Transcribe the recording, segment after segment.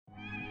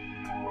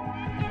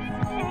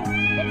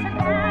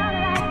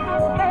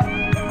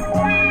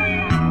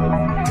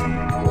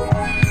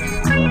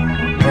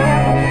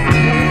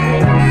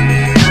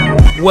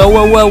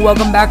Well,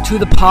 welcome back to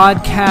the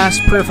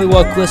podcast. Prayerfully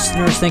Woke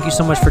listeners, thank you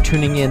so much for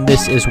tuning in.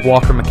 This is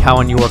Walker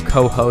McCowan, your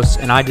co-host,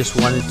 and I just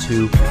wanted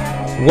to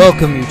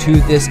welcome you to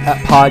this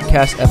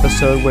podcast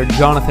episode where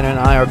Jonathan and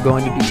I are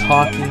going to be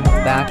talking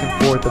back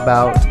and forth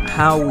about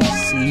how we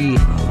see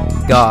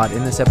God.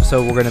 In this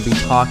episode, we're going to be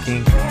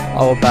talking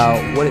all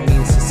about what it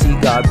means to see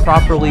God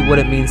properly, what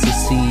it means to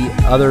see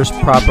others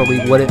properly,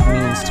 what it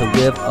means to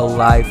live a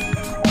life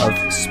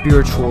of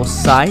spiritual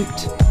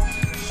sight,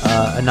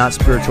 and not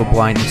spiritual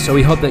blindness. So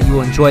we hope that you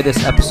will enjoy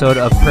this episode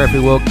of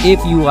Prayerfully Woke.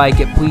 If you like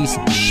it, please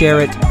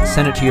share it,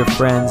 send it to your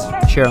friends,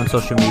 share it on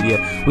social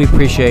media. We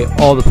appreciate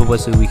all the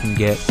publicity we can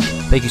get.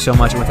 Thank you so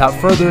much. And without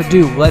further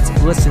ado, let's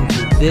listen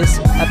to this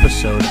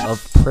episode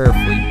of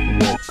Prayerfully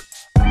Woke.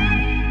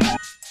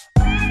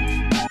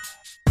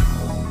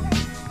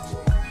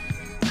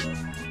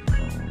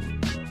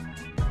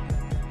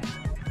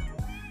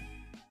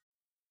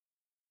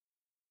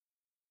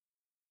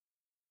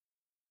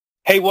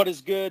 Hey, what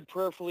is good,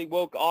 Prayerfully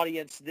Woke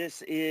audience?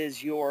 This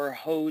is your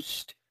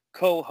host,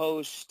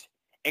 co-host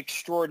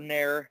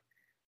extraordinaire,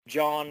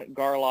 John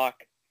Garlock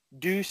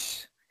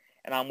Deuce,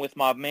 and I'm with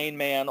my main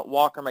man,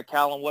 Walker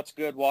McCowan. What's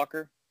good,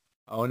 Walker?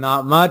 Oh,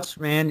 not much,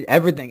 man.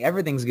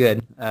 Everything's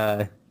good.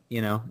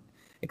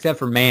 Except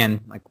for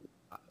man, like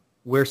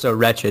we're so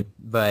wretched,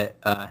 but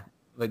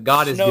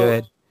God is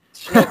good.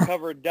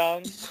 Snow-covered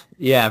dung.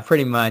 Yeah,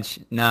 pretty much.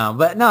 No,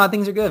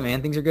 things are good,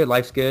 man. Things are good.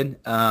 Life's good.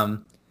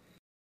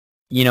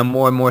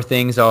 More and more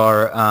things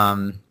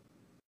are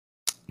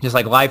just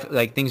like life,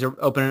 like things are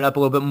opening up a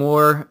little bit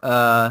more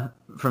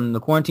from the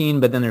quarantine,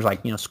 but then there's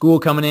school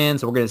coming in,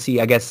 so we're going to see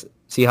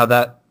how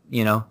that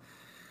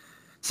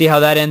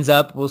ends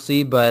up. We'll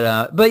see,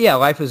 but yeah,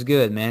 life is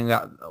good, man.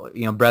 Got,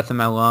 breath in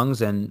my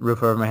lungs and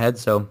roof over my head,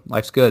 so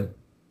life's good.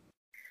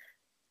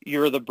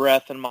 You're the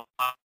breath in my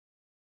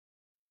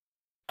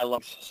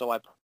lungs, so I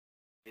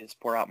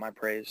pour out my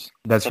praise.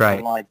 That's right.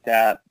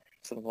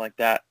 Something like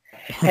that.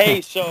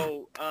 Hey,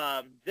 so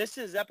this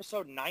is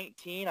episode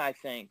 19, I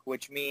think,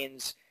 which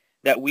means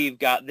that we've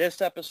got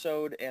this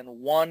episode and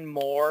one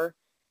more,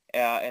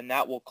 and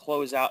that will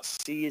close out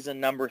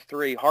season number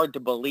 3. Hard to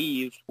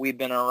believe we've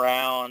been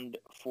around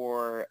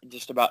for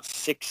just about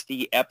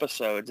 60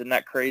 episodes. Isn't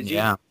that crazy?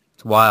 Yeah,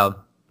 it's wild.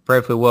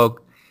 Prayerfully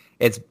Woke.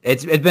 It's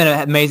been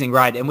an amazing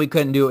ride, and we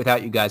couldn't do it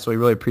without you guys, so we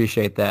really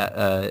appreciate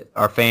that.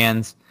 Our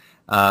fans,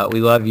 we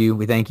love you.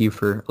 We thank you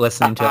for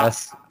listening to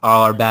us,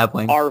 all our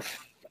babbling.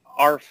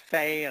 Our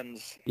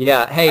fans.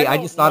 Yeah. Hey, I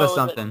just thought of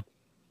something.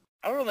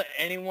 I don't know that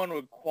anyone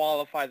would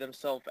qualify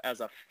themselves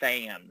as a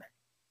fan.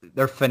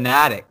 They're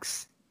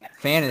fanatics.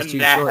 Fan is too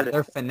short.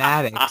 They're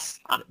fanatics.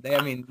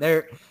 There's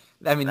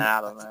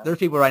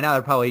people right now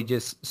that probably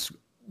just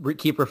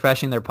keep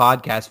refreshing their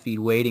podcast feed,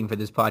 waiting for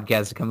this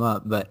podcast to come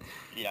up. But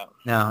yeah,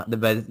 no,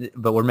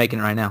 but we're making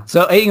it right now.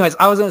 So, anyways,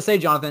 I was going to say,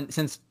 Jonathan,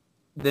 since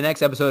the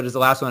next episode is the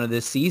last one of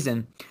this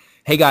season,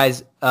 hey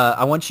guys,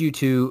 I want you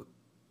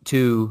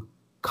to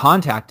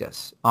contact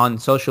us on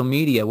social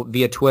media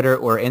via Twitter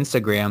or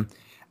Instagram,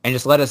 and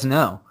just let us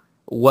know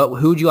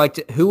who would you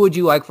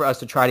like for us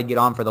to try to get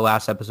on for the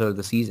last episode of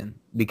the season,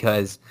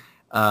 because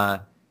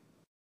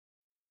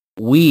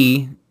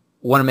we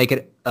want to make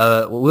it we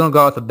want to go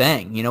out with a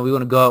bang. We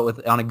want to go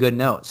out on a good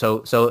note.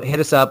 So hit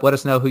us up, let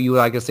us know who you would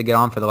like us to get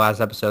on for the last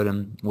episode,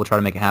 and we'll try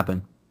to make it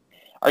happen.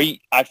 I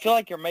feel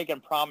like you're making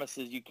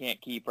promises you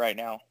can't keep right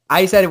now.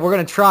 I said we're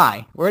going to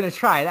try.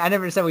 I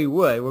never said we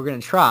would. We're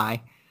going to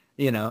try.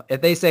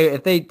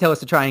 If they tell us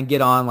to try and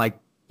get on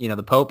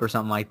the Pope or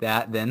something like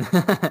that, then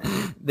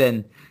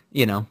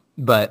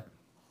but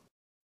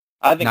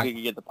I think we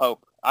could get the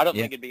Pope. I don't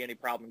think it'd be any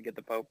problem to get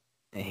the Pope.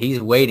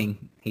 He's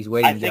waiting.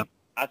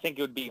 I think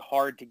it would be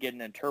hard to get an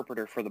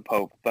interpreter for the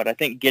Pope, but I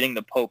think getting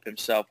the Pope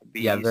himself would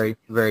be easy. Very,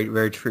 very,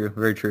 very true.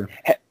 Very true.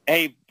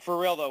 Hey, for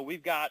real though,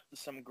 we've got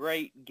some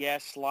great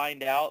guests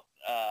lined out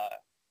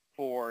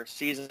for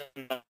season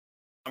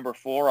number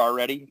 4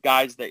 already.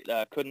 Guys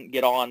that couldn't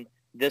get on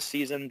this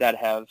season that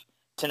have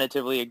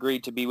tentatively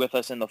agreed to be with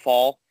us in the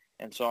fall,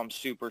 and so I'm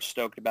super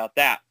stoked about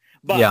that.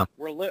 But yeah,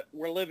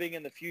 we're living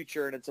in the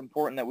future, and it's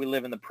important that we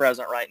live in the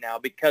present right now,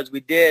 because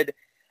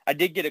I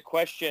did get a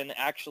question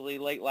actually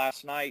late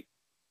last night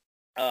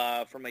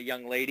from a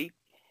young lady,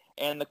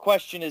 and the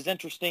question is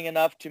interesting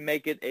enough to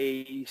make it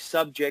a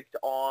subject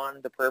on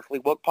the Prayerfully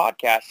Woke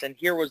podcast. And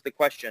here was the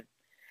question: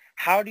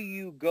 how do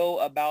you go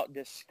about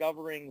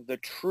discovering the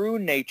true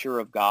nature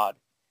of God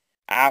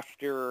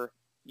after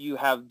you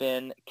have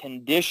been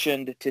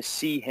conditioned to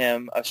see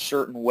him a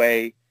certain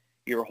way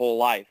your whole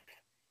life?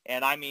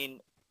 And I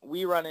mean,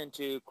 we run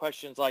into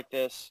questions like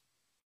this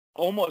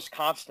almost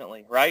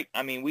constantly, right?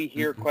 I mean, we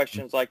hear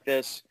questions like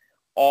this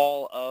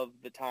all of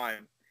the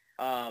time,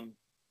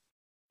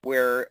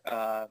 where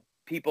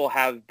people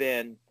have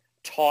been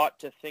taught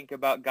to think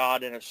about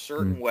God in a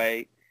certain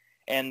way,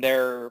 and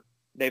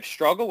they've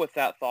struggled with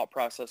that thought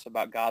process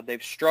about God.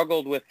 They've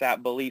struggled with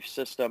that belief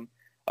system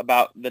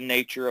about the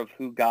nature of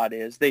who God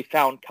is. They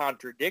found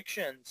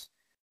contradictions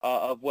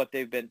of what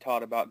they've been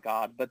taught about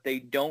God, but they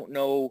don't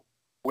know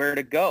where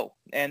to go,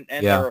 and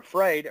they're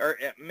afraid. Or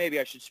maybe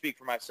I should speak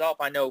for myself.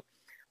 I know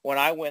when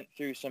I went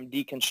through some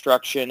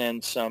deconstruction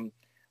and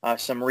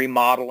some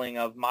remodeling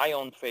of my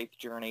own faith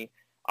journey,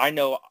 I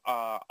know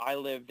I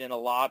lived in a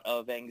lot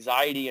of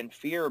anxiety and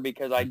fear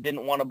because I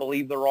didn't want to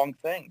believe the wrong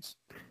things.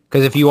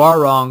 Because if you are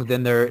wrong,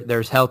 then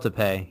there's hell to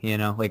pay,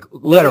 like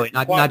literally,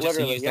 not just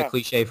to use that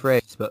cliche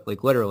phrase, but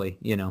like literally,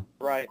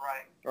 Right.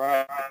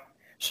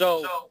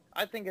 So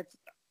I think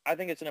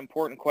it's an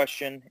important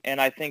question, and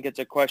I think it's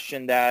a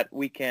question that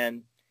we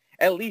can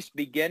at least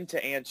begin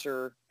to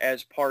answer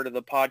as part of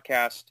the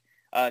podcast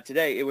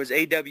today. It was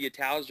A.W.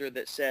 Tozer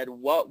that said,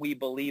 "What we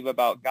believe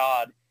about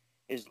God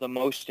is the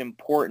most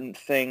important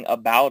thing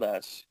about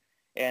us."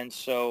 And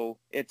so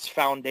it's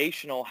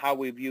foundational how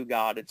we view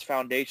God. It's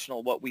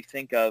foundational what we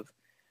think of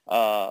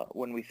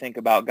when we think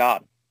about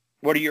God.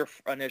 What are your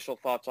initial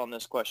thoughts on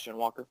this question,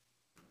 Walker?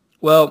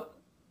 Well,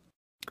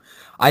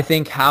 I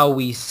think how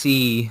we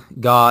see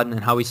God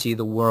and how we see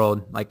the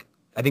world,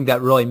 I think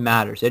that really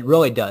matters. It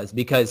really does,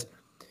 because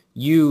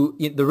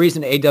the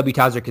reason A.W.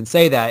 Tozer can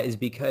say that is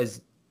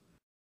because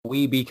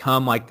we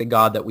become like the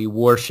God that we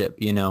worship,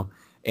 and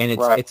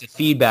it's a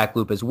feedback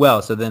loop as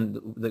well. So then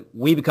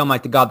we become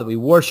like the God that we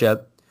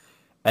worship,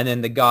 and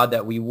then the God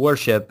that we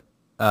worship,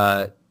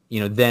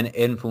 then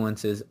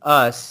influences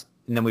us,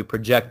 and then we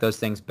project those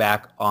things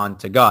back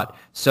onto God.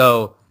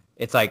 So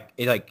it's like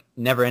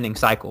never-ending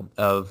cycle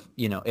of,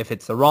 if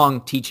it's the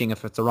wrong teaching,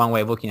 if it's the wrong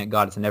way of looking at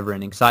God, it's a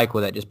never-ending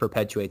cycle that just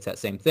perpetuates that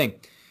same thing.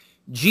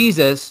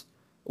 Jesus,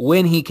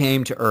 when he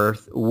came to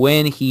earth,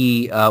 when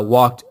he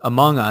walked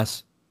among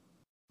us,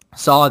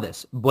 saw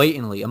this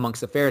blatantly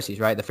amongst the Pharisees,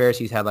 right? The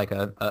Pharisees had like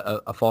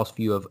a false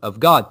view of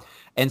God.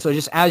 And so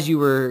just as you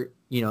were,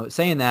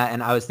 saying that,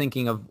 and I was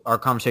thinking of our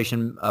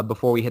conversation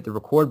before we hit the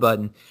record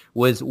button,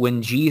 was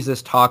when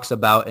Jesus talks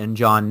about in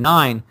John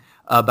 9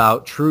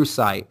 about true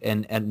sight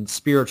and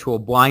spiritual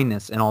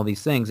blindness and all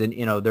these things. And,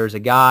 there's a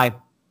guy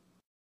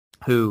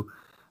who,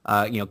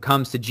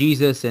 comes to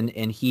Jesus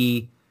and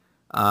he,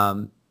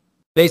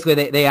 basically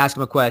they ask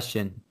him a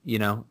question,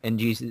 and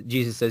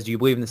Jesus says, "Do you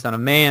believe in the Son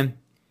of Man?"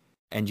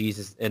 And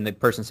the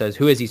person says,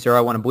 "Who is he, sir?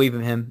 I want to believe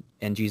in him."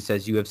 And Jesus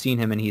says, "You have seen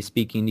him, and he is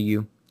speaking to you."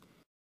 And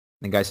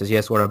the guy says,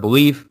 "Yes, Lord, I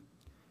believe."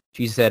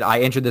 Jesus said,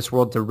 "I entered this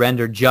world to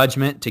render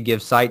judgment, to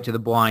give sight to the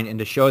blind, and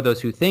to show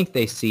those who think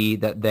they see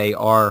that they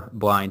are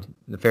blind."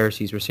 And the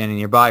Pharisees were standing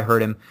nearby,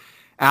 heard him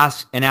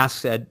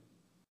said,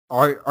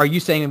 Are you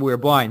saying that we are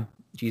blind?"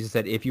 Jesus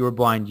said, "If you were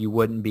blind, you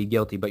wouldn't be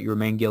guilty, but you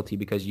remain guilty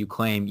because you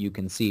claim you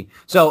can see."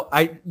 So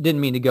I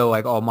didn't mean to go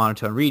like all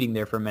monotone reading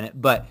there for a minute,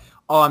 but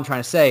all I'm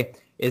trying to say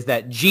is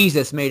that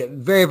Jesus made it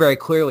very, very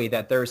clearly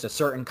that there's a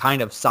certain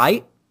kind of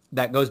sight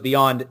that goes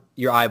beyond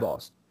your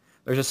eyeballs.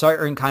 There's a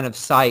certain kind of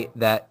sight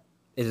that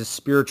is a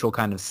spiritual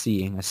kind of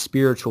seeing, a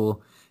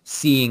spiritual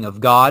seeing of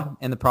God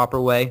in the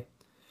proper way,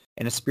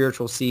 and a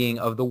spiritual seeing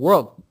of the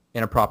world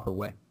in a proper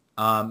way.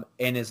 And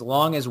as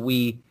long as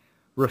we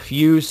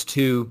refuse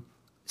to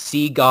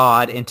see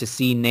God and to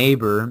see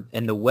neighbor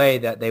in the way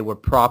that they were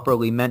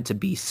properly meant to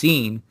be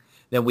seen,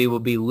 then we will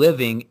be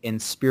living in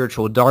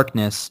spiritual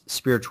darkness,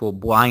 spiritual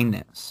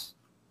blindness.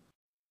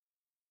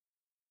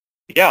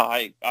 Yeah,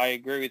 I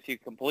agree with you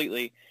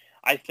completely.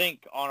 I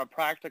think on a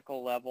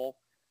practical level,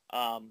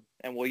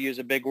 and we'll use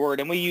a big word,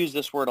 and we use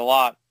this word a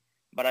lot,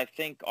 but I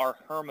think our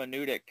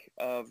hermeneutic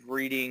of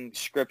reading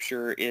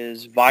Scripture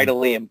is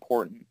vitally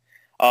important.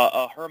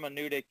 A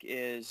hermeneutic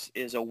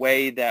is a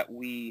way that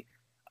we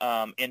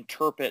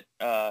interpret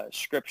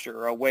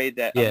Scripture, a way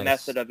that a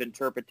method of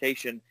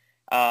interpretation.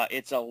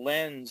 It's a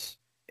lens.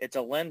 It's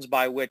a lens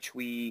by which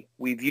we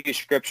view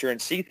Scripture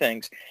and see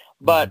things.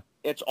 But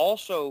it's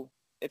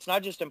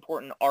not just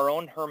important our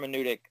own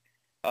hermeneutic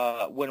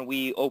when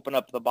we open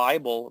up the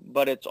Bible,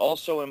 but it's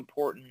also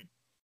important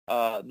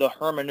the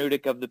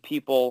hermeneutic of the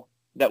people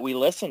that we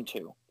listen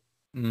to.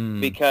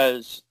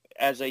 Because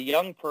as a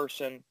young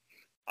person,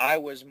 I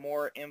was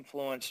more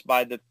influenced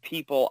by the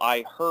people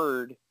I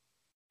heard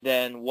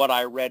than what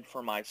I read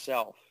for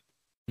myself.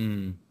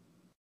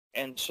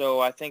 And so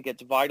I think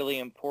it's vitally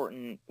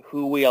important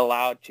who we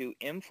allow to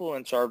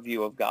influence our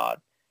view of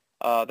God.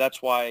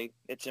 That's why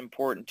it's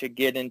important to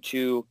get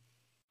into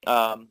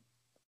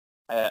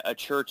a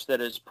church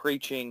that is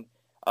preaching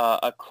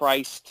a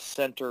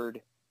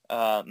Christ-centered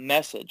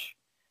message.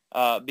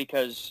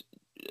 Because,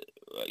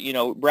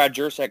 Brad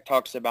Jersak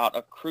talks about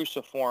a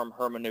cruciform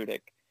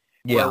hermeneutic,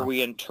 where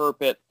we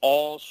interpret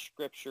all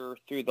Scripture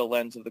through the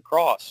lens of the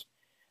cross.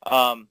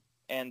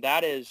 And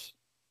that is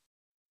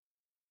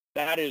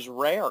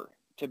rare,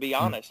 to be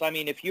honest. I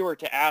mean, if you were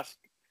to ask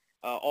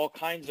all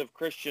kinds of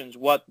Christians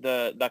what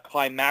the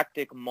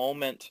climactic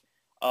moment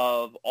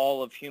of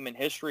all of human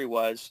history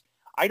was,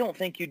 I don't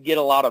think you'd get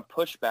a lot of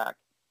pushback.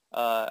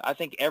 I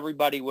think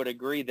everybody would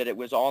agree that it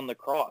was on the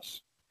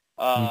cross.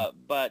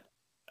 But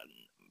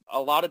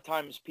a lot of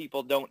times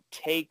people don't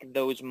take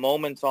those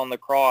moments on the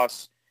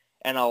cross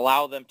and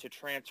allow them to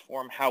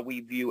transform how we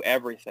view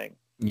everything.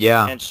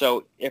 Yeah. And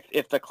so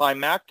if the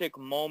climactic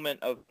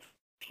moment of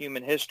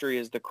human history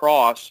is the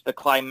cross. The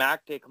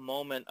climactic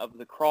moment of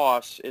the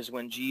cross is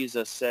when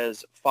Jesus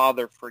says,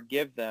 Father,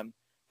 forgive them,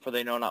 for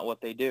they know not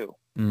what they do.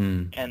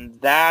 And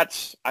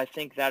I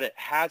think that it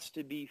has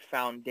to be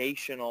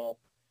foundational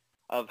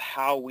of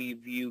how we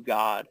view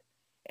God.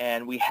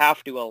 And we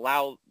have to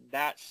allow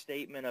that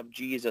statement of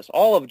Jesus,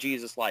 all of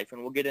Jesus' life,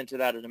 and we'll get into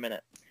that in a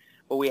minute,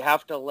 but we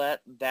have to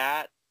let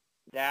that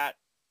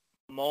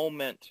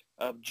moment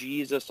of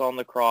Jesus on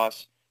the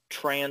cross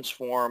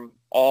transform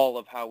all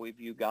of how we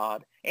view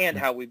God and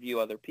how we view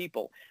other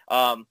people.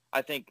 I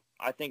think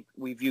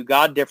we view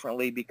God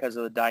differently because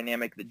of the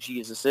dynamic that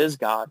Jesus is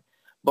God,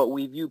 but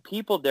we view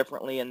people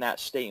differently in that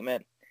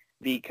statement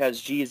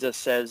because Jesus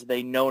says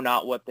they know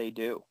not what they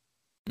do.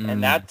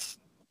 And that's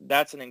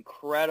an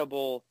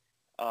incredible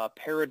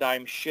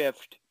paradigm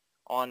shift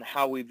on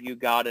how we view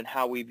God and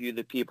how we view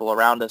the people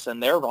around us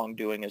and their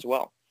wrongdoing as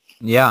well.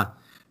 Yeah,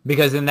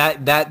 because then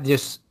that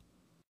just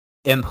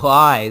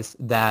implies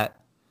that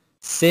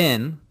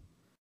sin,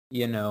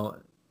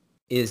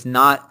 is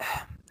not.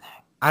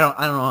 I don't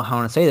know how I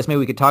want to say this. Maybe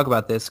we could talk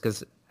about this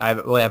because I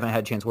really haven't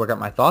had a chance to work out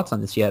my thoughts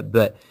on this yet.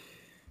 But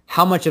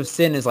how much of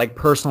sin is like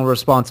personal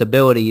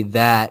responsibility?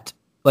 That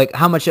like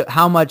how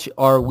much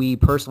are we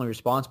personally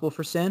responsible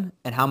for sin,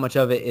 and how much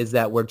of it is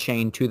that we're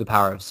chained to the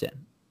power of sin?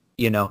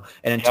 And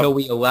until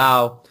we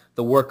allow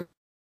the work.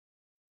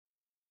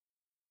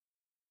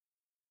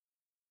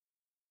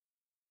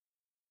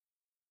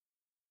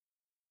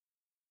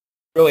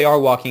 Really are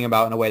walking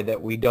about in a way that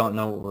we don't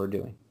know what we're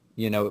doing.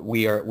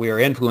 We are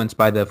influenced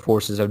by the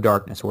forces of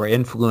darkness. We're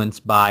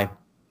influenced by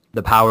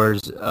the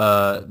powers,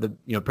 the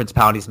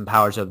principalities and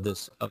powers of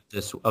this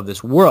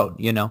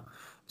world.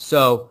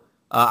 So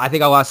I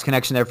think I lost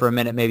connection there for a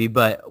minute, maybe.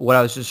 But what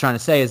I was just trying to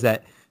say is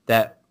that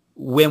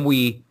when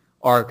we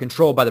are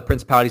controlled by the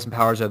principalities and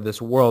powers of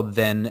this world,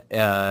 then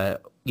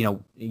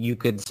you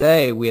could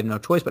say we have no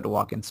choice but to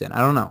walk in sin.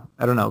 I don't know.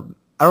 I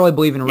don't really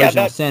believe in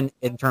original sin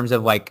in terms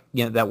of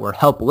that we're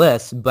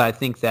helpless, but I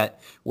think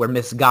that we're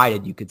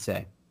misguided, you could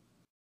say.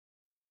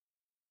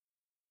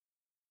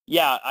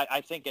 Yeah,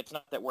 I think it's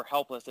not that we're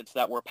helpless, it's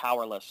that we're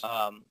powerless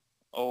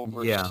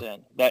over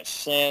sin. That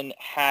sin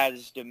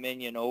has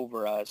dominion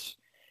over us,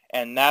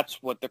 and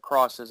that's what the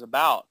cross is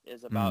about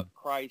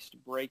Christ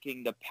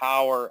breaking the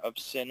power of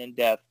sin and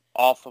death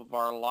off of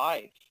our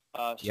life.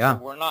 So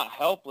we're not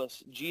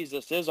helpless.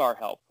 Jesus is our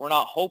help. We're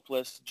not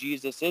hopeless.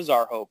 Jesus is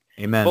our hope.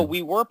 Amen. But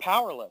we were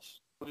powerless.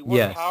 We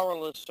were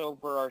powerless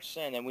over our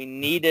sin, and we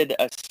needed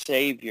a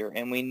Savior,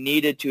 and we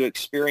needed to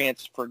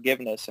experience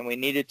forgiveness, and we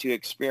needed to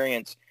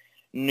experience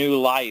new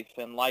life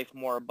and life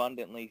more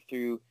abundantly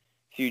through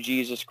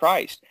Jesus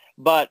Christ.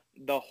 But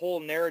the whole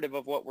narrative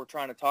of what we're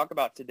trying to talk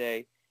about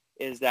today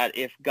is that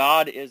if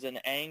God is an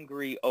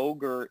angry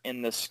ogre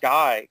in the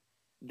sky,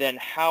 then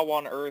how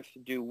on earth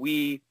do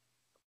we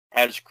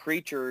as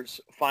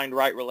creatures find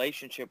right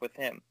relationship with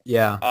him?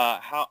 If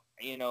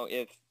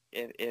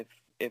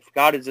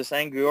God is this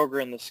angry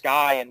ogre in the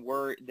sky and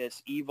we're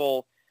this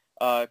evil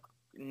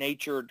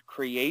natured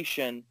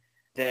creation,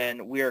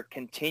 then we are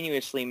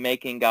continuously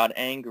making God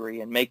angry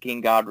and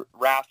making God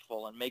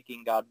wrathful and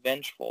making God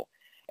vengeful.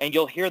 And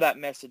you'll hear that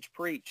message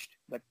preached,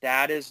 but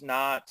that is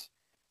not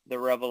the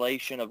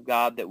revelation of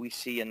God that we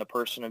see in the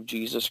person of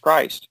Jesus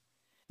Christ.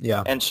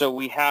 Yeah. And so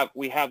we have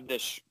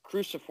this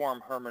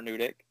cruciform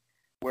hermeneutic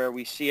where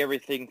we see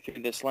everything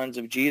through this lens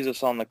of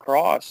Jesus on the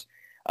cross,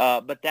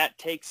 but that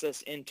takes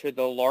us into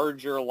the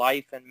larger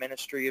life and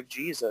ministry of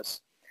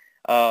Jesus,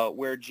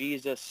 where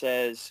Jesus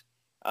says,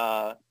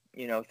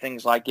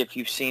 things like, if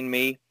you've seen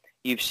me,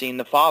 you've seen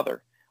the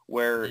Father,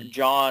 where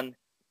John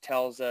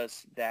tells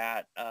us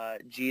that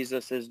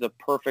Jesus is the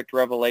perfect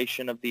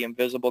revelation of the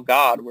invisible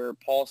God, where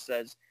Paul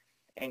says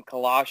in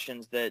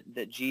Colossians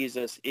that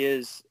Jesus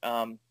is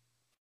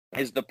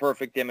the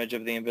perfect image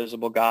of the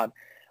invisible God,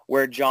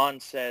 where John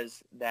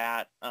says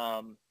that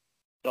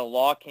the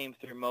law came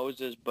through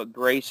Moses, but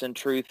grace and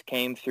truth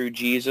came through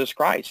Jesus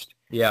Christ.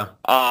 Yeah.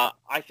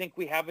 I think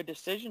we have a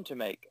decision to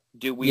make.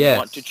 Do we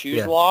want to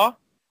choose law,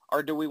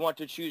 or do we want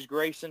to choose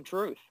grace and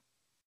truth?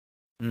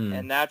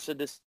 And that's a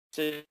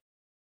decision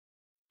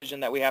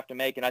that we have to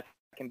make, and I think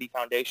it can be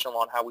foundational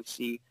on how we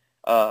see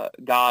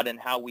God and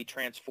how we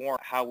transform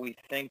how we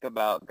think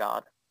about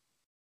God.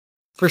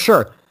 For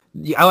sure.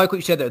 I like what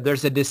you said there.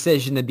 There's a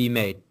decision to be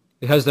made,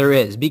 because there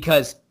is.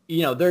 Because,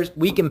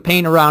 we can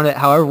paint around it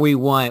however we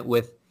want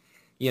with,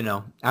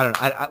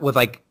 with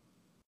like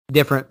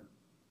different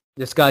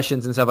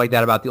discussions and stuff like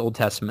that about the Old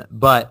Testament.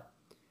 But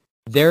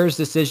there's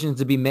decisions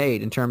to be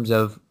made in terms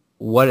of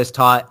what is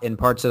taught in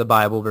parts of the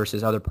Bible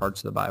versus other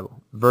parts of the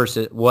Bible,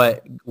 versus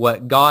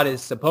what God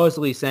is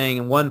supposedly saying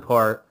in one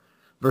part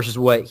versus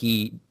what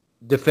he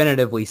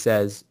definitively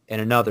says in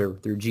another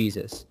through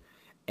Jesus.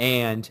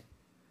 And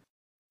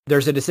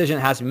there's a decision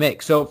that has to be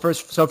made. So for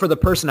the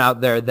person out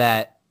there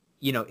that,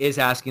 is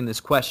asking this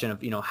question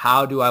of,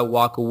 how do I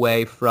walk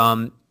away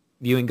from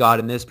viewing God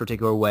in this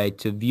particular way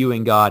to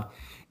viewing God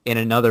in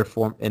another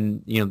form,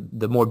 in,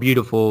 the more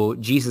beautiful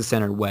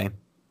Jesus-centered way?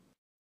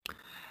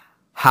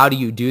 How do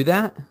you do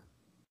that?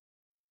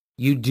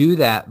 You do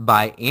that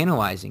by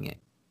analyzing it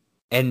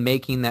and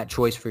making that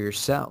choice for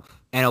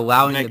yourself and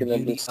allowing the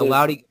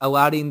beauty,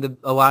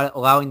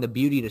 allowing the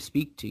beauty to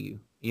speak to you.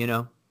 You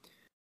know,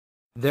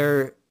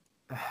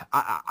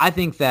 I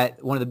think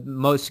that one of the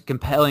most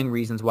compelling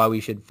reasons why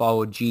we should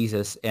follow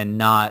Jesus and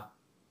not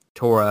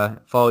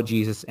Torah, follow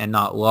Jesus and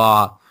not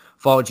law,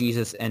 follow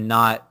Jesus and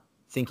not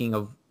thinking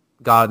of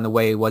God in the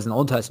way it was in the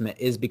Old Testament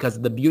is because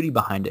of the beauty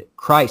behind it.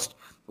 Christ,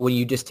 when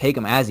you just take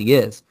him as he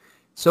is,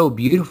 so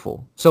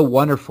beautiful, so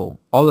wonderful.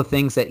 All the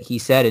things that he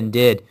said and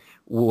did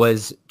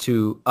was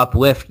to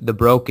uplift the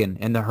broken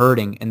and the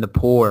hurting and the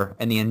poor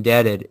and the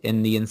indebted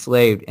and the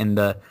enslaved and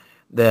the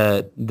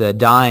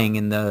dying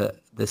and the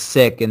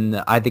sick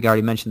and I think I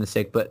already mentioned the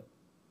sick, but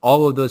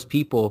all of those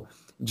people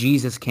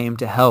Jesus came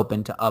to help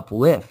and to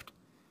uplift.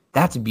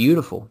 That's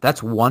beautiful.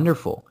 That's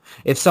wonderful.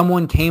 If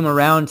someone came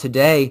around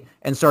today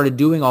and started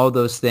doing all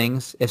those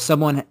things, if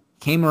someone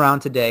came around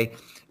today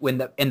in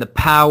the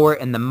power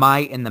and the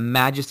might and the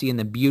majesty and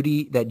the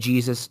beauty that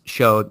Jesus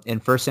showed in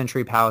first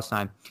century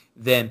Palestine,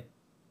 then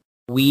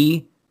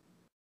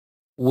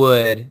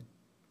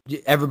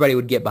everybody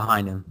would get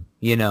behind him,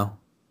 you know.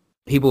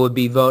 People would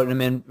be voting him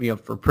in, you know,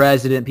 for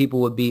president. People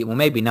would be, well,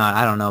 maybe not.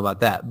 I don't know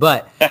about that,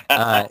 but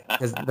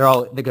because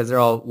they're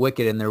all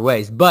wicked in their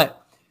ways.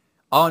 But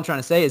all I'm trying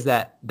to say is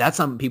that that's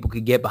something people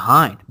could get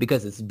behind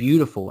because it's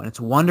beautiful and it's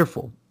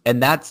wonderful,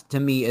 and that's to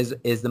me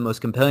is the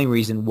most compelling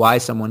reason why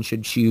someone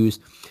should choose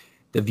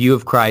the view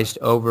of Christ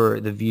over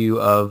the view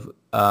of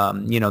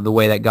the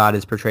way that God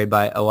is portrayed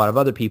by a lot of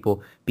other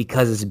people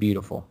because it's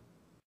beautiful.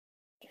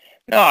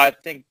 No, I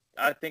think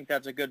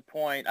that's a good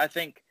point. I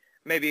think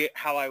maybe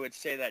how I would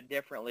say that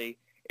differently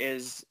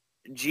is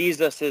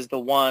Jesus is the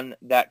one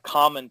that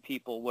common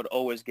people would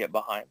always get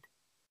behind.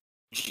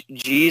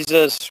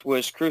 Jesus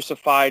was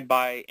crucified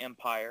by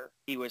empire.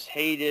 He was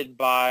hated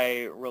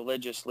by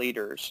religious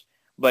leaders,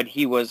 but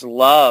he was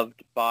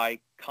loved by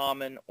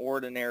common,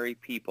 ordinary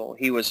people.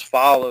 He was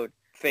followed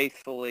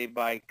faithfully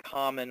by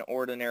common,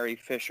 ordinary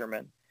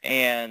fishermen.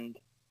 And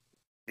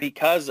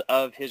because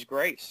of his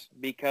grace,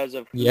 because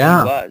of who he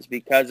was,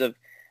 because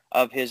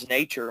of his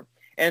nature.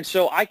 And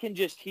so I can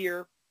just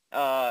hear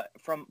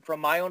from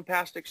my own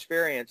past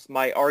experience,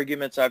 my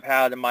arguments I've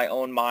had in my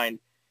own mind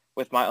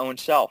with my own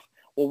self.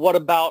 Well, what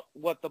about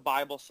what the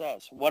Bible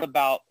says? What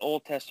about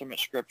Old Testament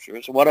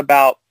scriptures? What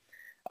about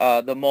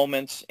the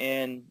moments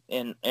in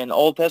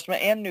Old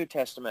Testament and New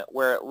Testament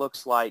where it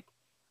looks like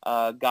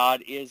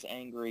God is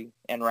angry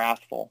and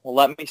wrathful? Well,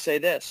 let me say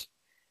this,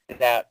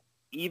 that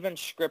even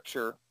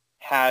Scripture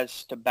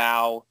has to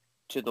bow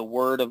to the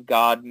Word of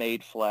God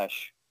made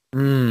flesh.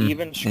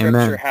 Even Scripture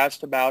Amen. has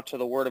to bow to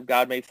the Word of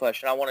God made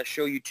flesh. And I want to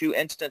show you two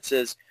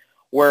instances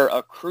where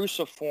a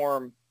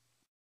cruciform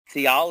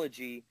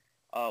theology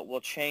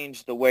will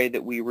change the way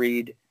that we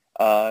read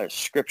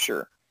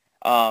Scripture.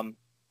 And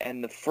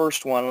the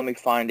first one, let me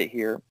find it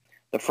here.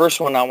 The first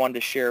one I wanted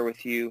to share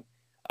with you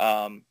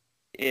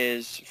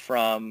is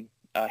from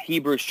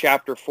Hebrews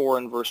chapter 4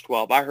 and verse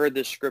 12. I heard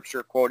this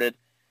scripture quoted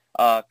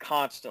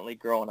constantly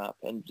growing up.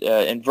 And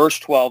in verse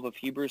 12 of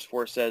Hebrews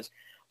 4 says,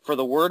 "For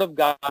the word of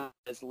God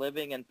is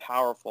living and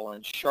powerful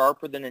and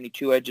sharper than any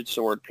two-edged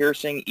sword,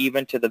 piercing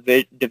even to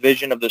the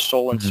division of the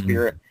soul and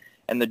spirit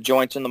and the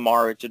joints and the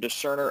marrow, a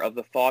discerner of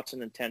the thoughts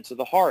and intents of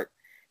the heart."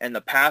 And the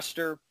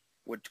pastor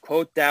would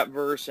quote that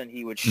verse, and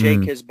he would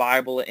shake his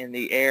Bible in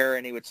the air,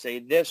 and he would say,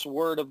 "This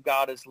word of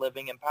God is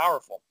living and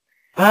powerful."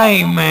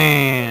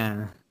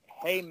 Amen.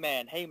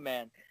 Amen.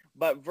 Amen.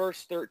 But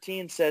verse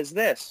 13 says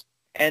this,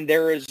 "And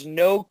there is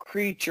no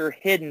creature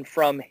hidden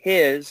from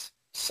his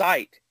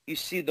sight." You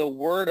see, the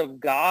word of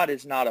God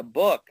is not a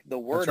book. The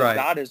word of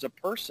God is a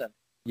person.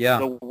 Yeah.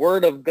 The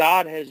word of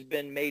God has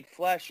been made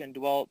flesh and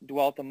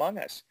dwelt among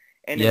us.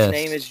 And his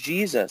name is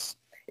Jesus.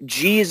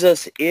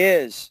 Jesus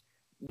is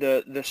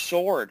the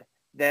sword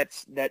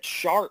that's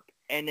sharp,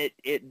 and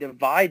it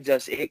divides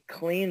us, it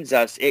cleans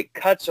us, it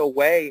cuts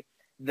away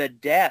the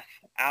death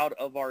out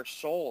of our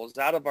souls,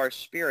 out of our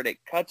spirit.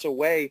 It cuts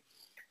away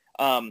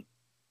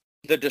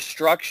the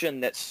destruction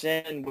that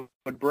sin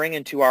would bring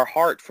into our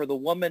heart. For the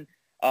woman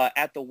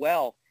at the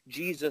well,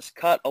 Jesus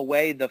cut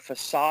away the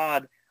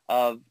facade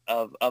of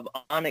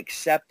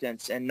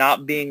unacceptance and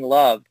not being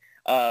loved.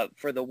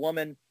 For the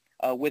woman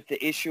with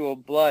the issue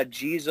of blood,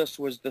 Jesus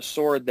was the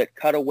sword that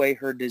cut away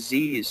her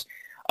disease.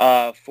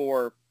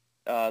 For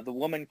the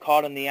woman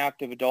caught in the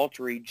act of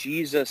adultery,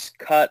 Jesus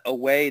cut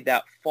away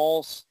that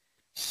false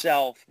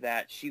self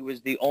that she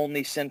was the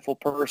only sinful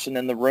person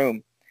in the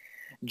room.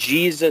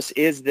 Jesus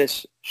is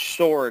this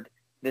sword,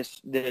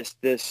 this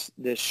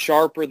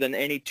sharper than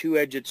any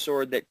two-edged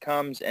sword that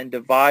comes and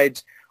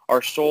divides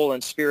our soul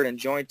and spirit and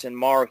joints and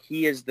marrow.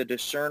 He is the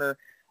discerner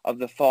of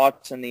the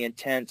thoughts and the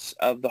intents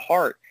of the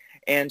heart.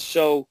 And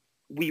so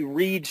we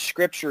read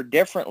Scripture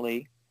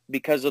differently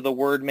because of the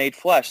Word made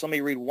flesh. Let me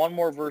read one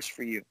more verse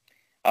for you,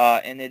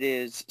 and it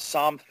is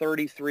Psalm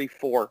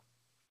 33:4.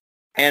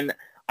 And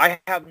I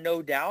have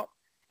no doubt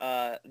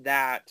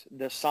that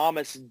the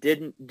psalmist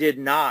did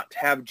not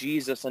have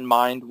Jesus in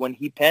mind when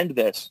he penned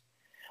this.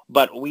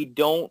 But we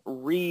don't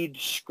read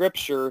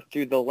Scripture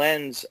through the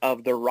lens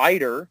of the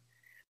writer.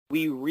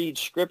 We read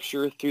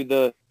Scripture through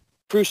the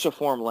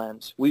cruciform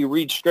lens. We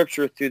read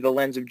Scripture through the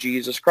lens of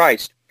Jesus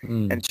Christ.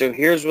 And so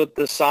here's what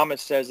the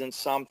psalmist says in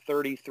Psalm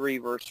 33,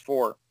 verse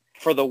 4.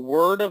 For the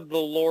word of the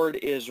Lord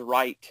is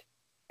right,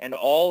 and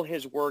all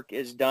his work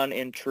is done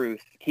in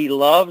truth. He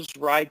loves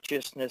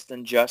righteousness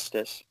and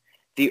justice.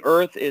 The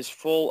earth is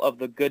full of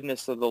the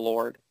goodness of the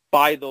Lord.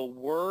 By the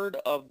word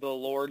of the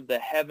Lord the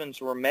heavens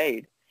were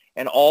made,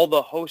 and all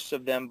the hosts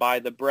of them by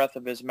the breath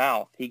of his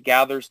mouth. He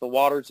gathers the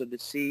waters of the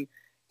sea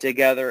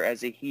together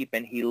as a heap,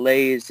 and he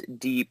lays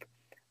deep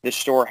the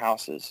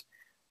storehouses.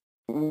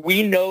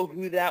 We know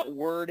who that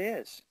word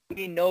is.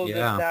 We know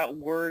that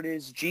word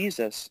is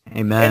Jesus.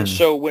 Amen. And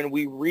so when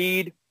we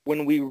read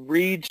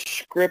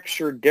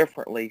Scripture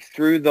differently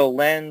through the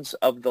lens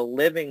of the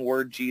living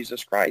word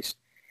Jesus Christ,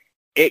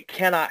 it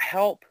cannot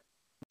help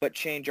but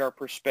change our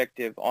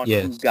perspective on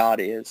who God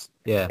is.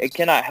 Yes. It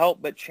cannot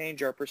help but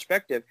change our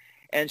perspective.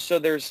 And so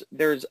there's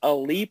a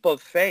leap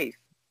of faith,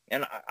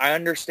 and I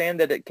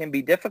understand that it can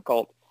be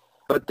difficult,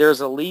 but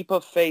there's a leap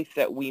of faith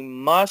that we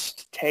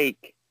must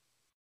take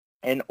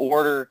in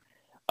order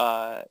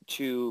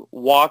to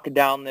walk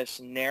down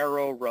this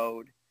narrow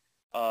road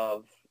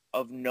of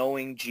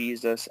knowing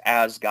Jesus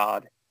as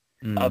God,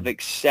 of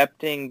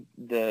accepting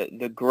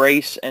the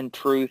grace and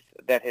truth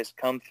that has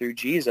come through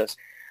Jesus.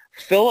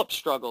 Philip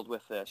struggled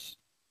with this.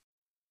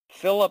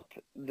 Philip,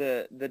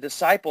 the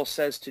disciple,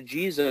 says to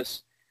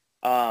Jesus,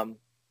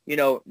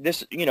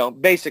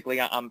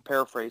 basically, I'm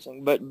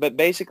paraphrasing, but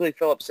basically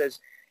Philip says,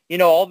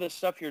 all this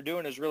stuff you're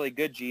doing is really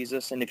good,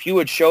 Jesus, and if you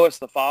would show us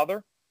the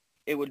Father,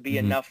 it would be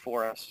enough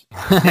for us.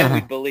 Then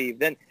we'd believe.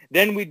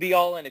 Then we'd be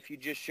all in if you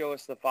just show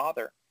us the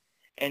Father.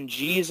 And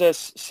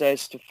Jesus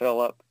says to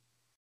Philip,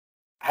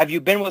 have you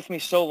been with me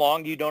so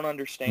long you don't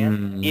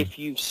understand? If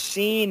you've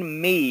seen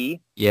me,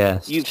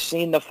 you've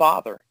seen the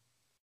Father.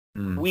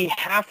 We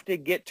have to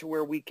get to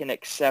where we can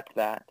accept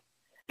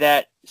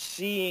that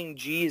seeing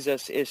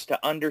Jesus is to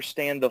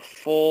understand the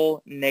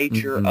full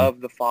nature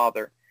of the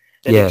Father.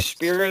 That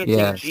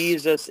experiencing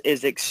Jesus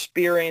is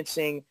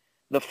experiencing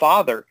the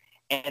Father.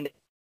 And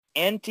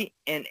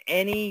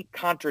any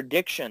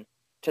contradiction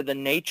to the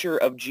nature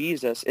of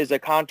Jesus is a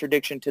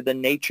contradiction to the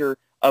nature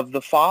of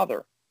the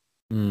Father,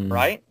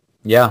 right?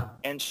 Yeah.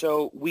 And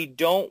so we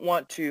don't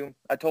want to,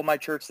 I told my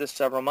church this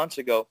several months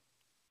ago,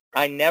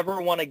 I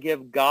never want to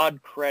give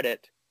God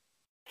credit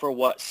for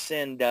what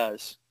sin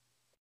does.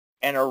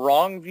 And a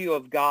wrong view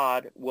of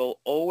God will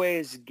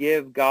always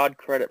give God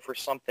credit for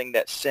something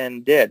that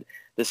sin did.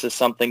 This is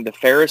something the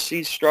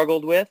Pharisees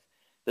struggled with.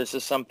 This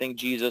is something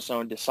Jesus'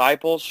 own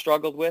disciples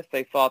struggled with.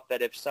 They thought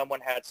that if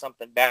someone had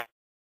something bad,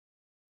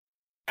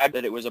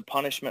 that it was a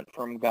punishment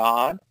from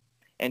God.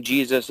 And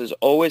Jesus is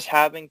always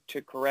having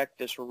to correct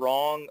this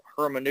wrong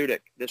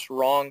hermeneutic, this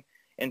wrong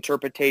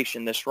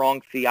interpretation, this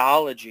wrong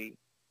theology,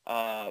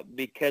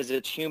 because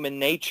it's human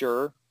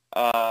nature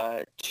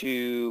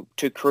to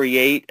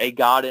create a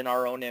God in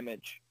our own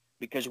image,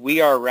 because we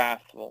are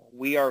wrathful,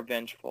 we are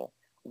vengeful,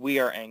 we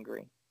are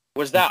angry.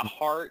 Was that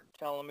heart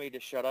telling me to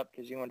shut up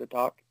because you wanted to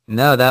talk?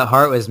 No, that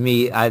heart was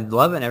me. I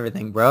love it,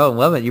 everything, bro. I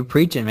love it. You're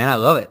preaching, man. I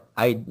love it.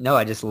 I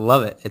just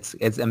love it.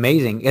 It's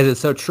amazing because it's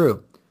so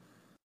true.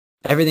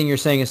 Everything you're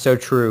saying is so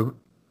true.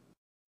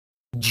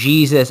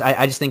 Jesus,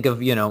 I just think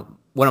of,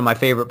 one of my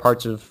favorite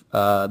parts of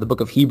the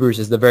book of Hebrews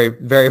is the very,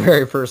 very,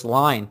 very first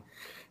line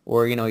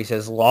where, he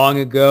says, long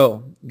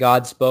ago,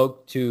 God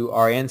spoke to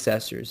our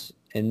ancestors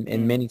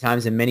in many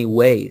times, in many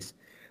ways.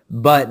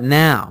 But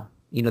now,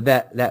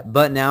 that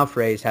but now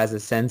phrase has a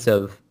sense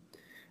of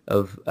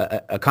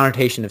a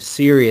connotation of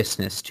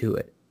seriousness to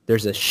it.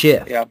 There's a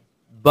shift. Yeah.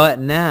 But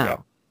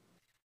now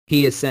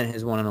he has sent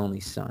his one and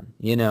only son,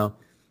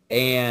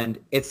 and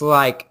it's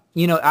like,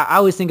 I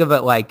always think of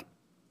it like,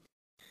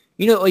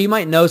 you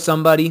might know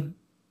somebody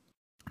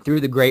through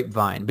the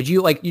grapevine, but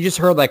you just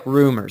heard like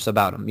rumors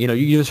about them.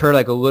 You just heard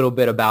like a little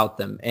bit about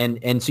them.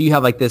 And so you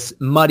have like this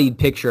muddied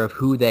picture of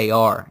who they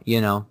are,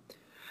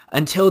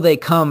 until they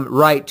come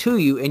right to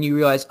you and you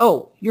realize,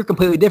 oh, you're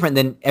completely different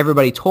than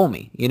everybody told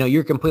me.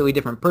 You're a completely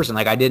different person.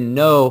 Like I didn't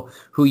know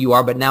who you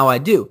are, but now I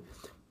do.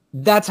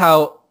 That's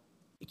how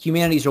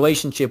humanity's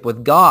relationship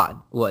with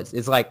God was.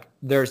 It's like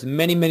there's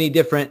many, many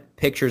different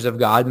pictures of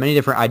God, many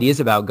different ideas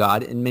about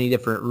God, and many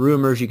different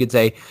rumors, you could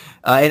say.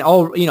 And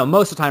all,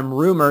 most of the time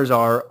rumors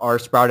are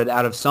sprouted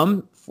out of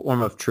some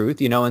form of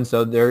truth, and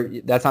so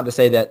that's not to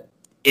say that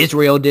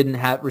Israel didn't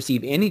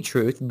receive any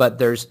truth, but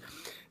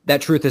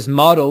that truth is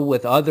muddled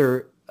with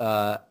other,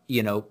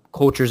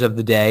 cultures of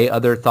the day,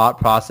 other thought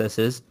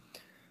processes.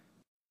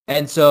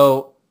 And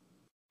so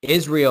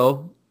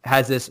Israel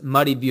has this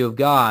muddy view of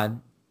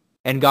God,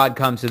 and God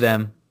comes to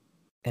them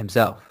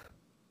himself.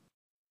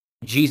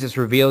 Jesus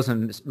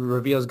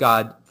reveals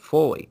God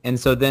fully. And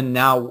so then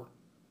now,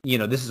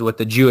 this is what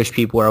the Jewish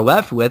people are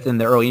left with in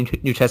the early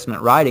New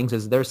Testament writings,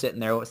 is they're sitting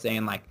there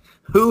saying, like,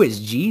 who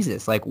is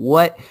Jesus? Like,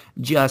 what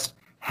just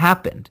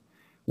happened?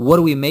 What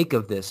do we make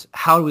of this?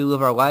 How do we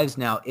live our lives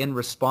now in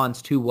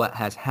response to what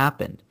has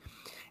happened?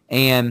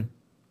 And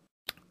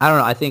I don't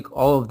know. I think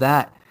all of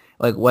that,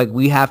 like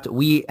we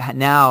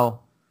now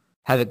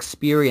have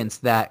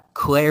experienced that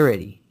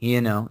clarity,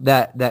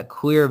 that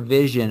clear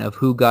vision of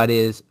who God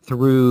is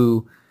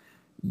through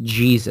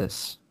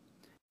Jesus.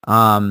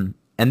 And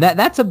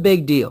that's a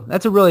big deal.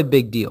 That's a really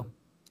big deal.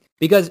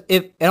 Because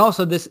and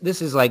also this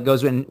is like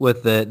goes in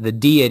with the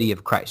deity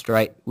of Christ,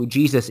 right?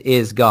 Jesus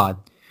is God.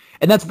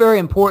 And that's very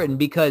important,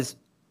 because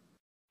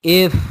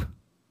if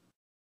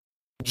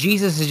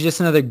Jesus is just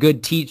another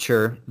good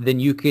teacher, then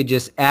you could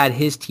just add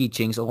his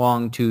teachings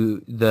along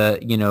to the,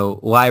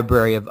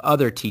 library of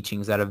other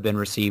teachings that have been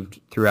received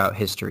throughout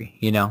history,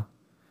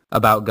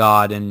 about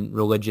God and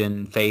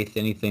religion, faith,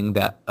 anything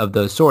of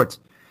those sorts.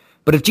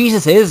 But if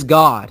Jesus is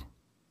God,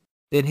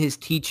 then his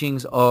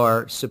teachings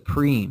are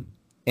supreme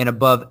and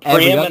above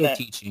every other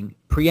teaching,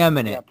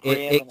 preeminent. Yeah,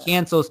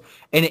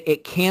 preeminent.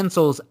 It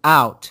cancels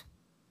out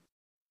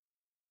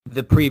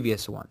the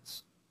previous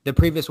ones. The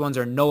previous ones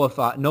are null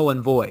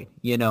and void,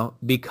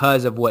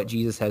 because of what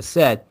Jesus has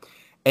said.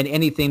 And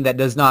anything that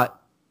does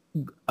not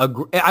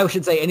agree, I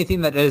should say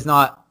anything that does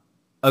not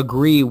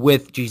agree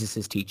with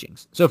Jesus'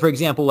 teachings. So, for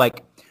example,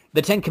 like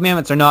the Ten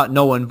Commandments are not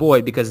null and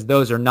void because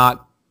those are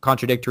not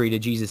contradictory to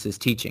Jesus'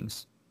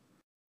 teachings.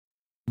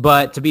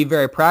 But to be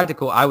very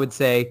practical, I would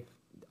say,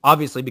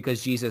 obviously,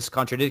 because Jesus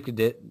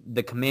contradicted it,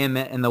 the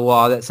commandment and the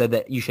law that said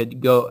that you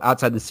should go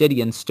outside the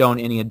city and stone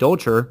any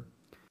adulterer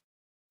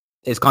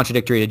is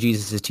contradictory to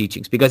Jesus'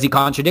 teachings because he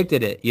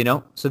contradicted it,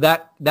 So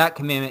that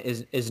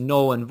commandment is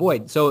null and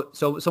void. So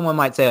someone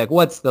might say, like,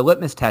 what's the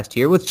litmus test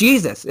here with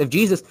Jesus? If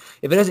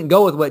it doesn't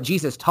go with what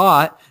Jesus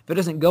taught, if it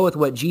doesn't go with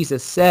what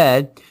Jesus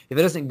said, if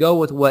it doesn't go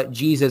with what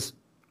Jesus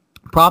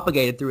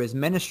propagated through his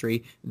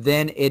ministry,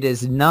 then it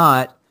is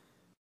not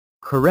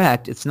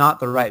correct. It's not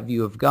the right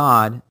view of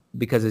God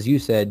because, as you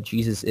said,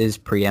 Jesus is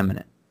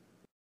preeminent.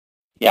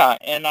 Yeah,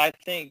 and I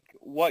think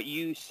what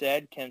you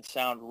said can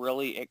sound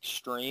really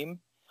extreme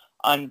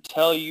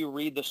until you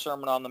read the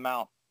Sermon on the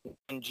Mount.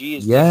 And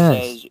Jesus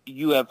says,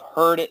 you have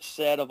heard it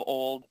said of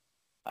old,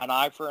 an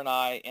eye for an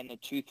eye and a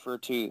tooth for a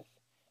tooth.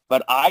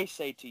 But I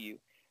say to you,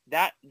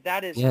 that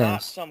is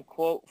not some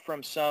quote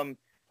from some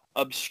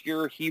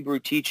obscure Hebrew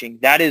teaching.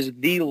 That is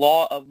the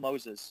law of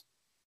Moses.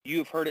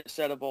 You've heard it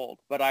said of old,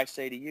 but I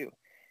say to you.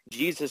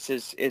 Jesus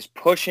is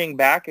pushing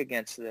back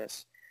against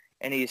this,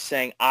 and he's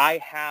saying, I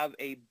have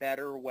a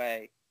better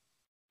way.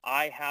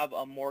 I have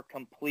a more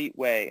complete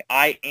way.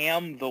 I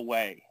am the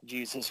way,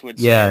 Jesus would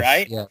say,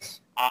 right?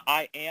 Yes.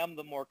 I am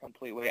the more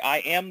complete way. I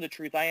am the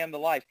truth. I am the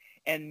life.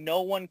 And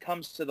no one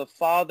comes to the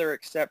Father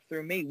except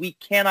through me. We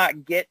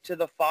cannot get to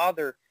the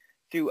Father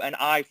through an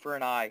eye for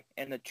an eye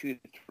and a tooth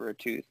for a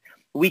tooth.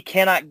 We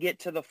cannot get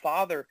to the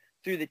Father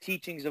through the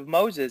teachings of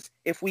Moses.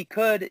 If we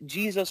could,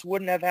 Jesus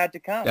wouldn't have had to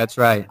come. That's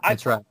right.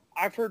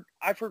 I've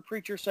heard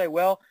preachers say,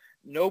 well,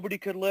 nobody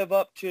could live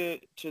up to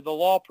the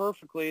law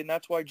perfectly, and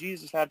that's why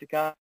Jesus had to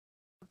come.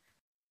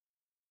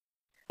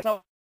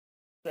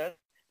 The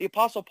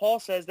Apostle Paul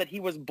says that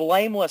he was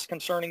blameless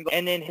concerning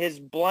and in his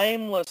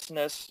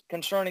blamelessness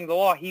concerning the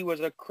law, he was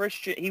a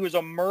Christian. He was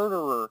a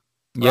murderer,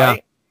 right? Yeah.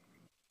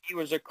 He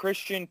was a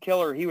Christian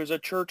killer. He was a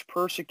church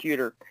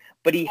persecutor.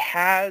 But he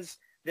has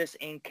this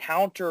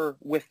encounter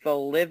with the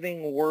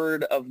living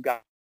Word of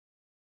God.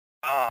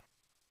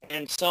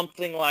 And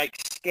something like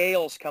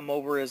scales come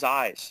over his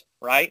eyes,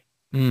 right?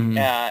 Mm-hmm.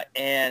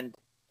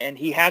 And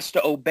he has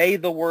to obey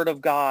the Word of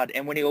God.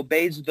 And when he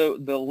obeys the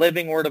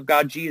living Word of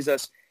God,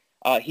 Jesus,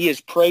 he is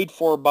prayed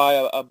for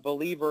by a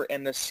believer,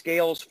 and the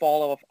scales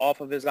fall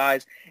off of his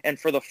eyes. And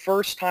for the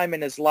first time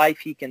in his life,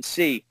 he can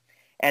see.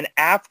 And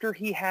after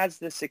he has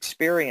this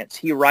experience,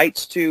 he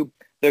writes to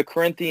the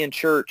Corinthian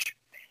church,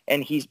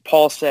 and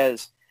Paul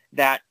says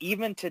that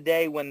even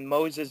today when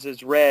Moses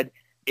is read,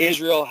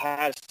 Israel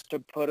has to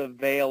put a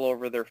veil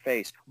over their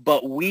face.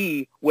 But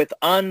we, with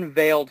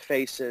unveiled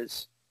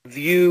faces,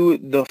 view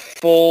the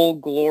full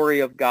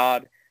glory of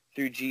God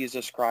through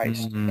Jesus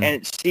Christ. Mm-hmm.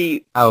 And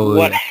see,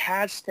 what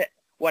has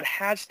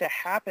to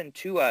happen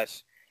to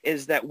us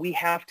is that we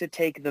have to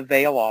take the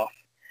veil off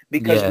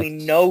because we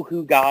know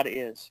who God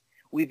is.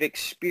 We've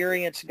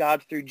experienced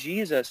God through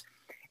Jesus,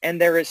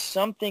 and there is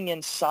something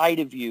inside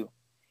of you,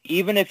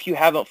 even if you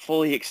haven't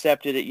fully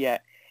accepted it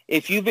yet.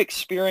 If you've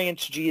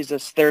experienced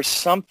Jesus, there's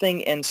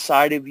something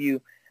inside of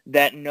you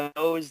that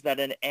knows that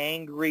an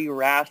angry,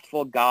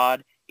 wrathful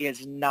God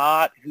is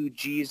not who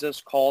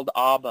Jesus called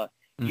Abba.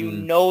 Mm-hmm. You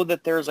know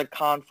that there's a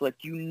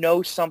conflict. You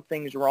know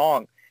something's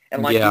wrong.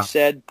 And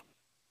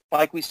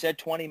like we said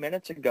 20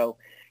 minutes ago,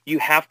 you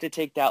have to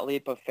take that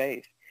leap of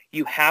faith.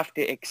 You have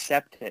to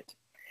accept it.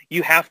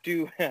 You have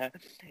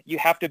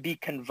to be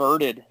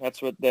converted.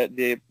 That's what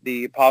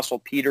the Apostle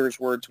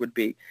Peter's words would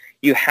be.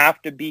 You have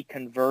to be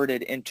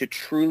converted into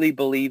truly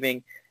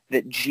believing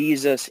that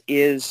Jesus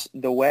is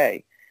the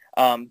way,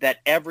 that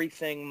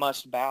everything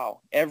must bow.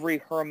 Every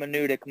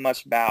hermeneutic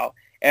must bow.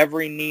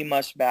 Every knee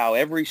must bow.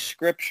 Every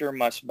scripture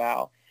must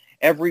bow.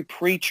 Every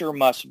preacher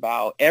must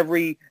bow.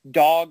 Every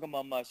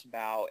dogma must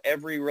bow.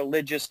 Every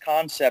religious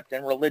concept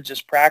and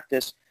religious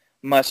practice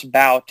must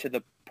bow to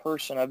the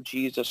person of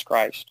Jesus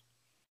Christ.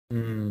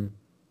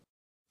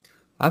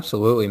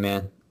 Absolutely,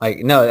 man. Like,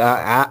 no,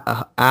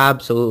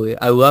 absolutely.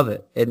 I love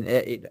it. And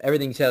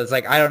everything you said, it's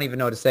like, I don't even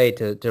know what to say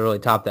to really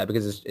top that,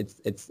 because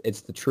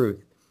it's the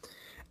truth.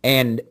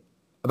 And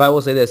but I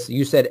will say this,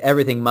 you said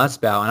everything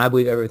must bow, and I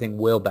believe everything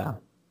will bow.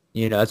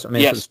 That's, I mean, that's what the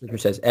Yes. scripture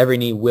says. Every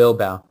knee will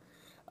bow.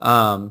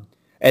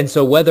 And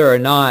so whether or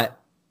not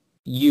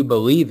you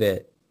believe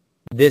it,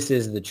 this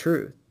is the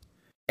truth.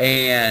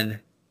 And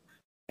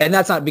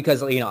that's not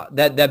because,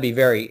 that'd be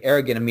very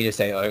arrogant of me to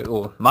say,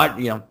 oh,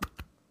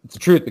 it's the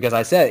truth because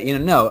I said it.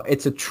 No,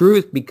 it's a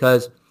truth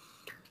because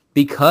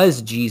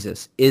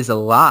Jesus is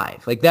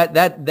alive. Like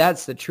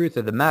that's the truth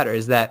of the matter,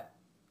 is that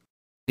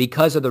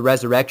because of the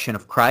resurrection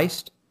of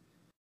Christ,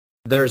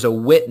 there's a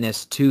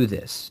witness to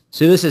this.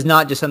 So this is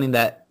not just something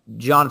that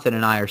Jonathan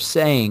and I are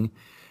saying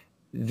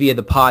via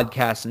the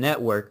podcast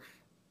network.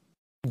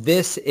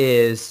 This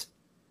is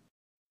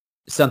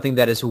something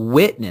that is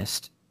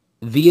witnessed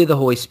via the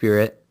Holy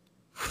Spirit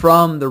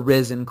from the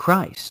risen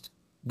Christ.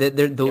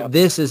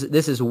 This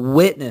is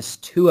witness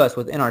to us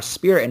within our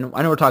spirit. And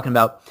I know we're talking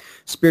about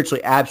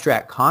spiritually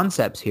abstract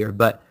concepts here,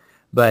 but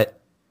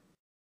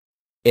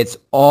it's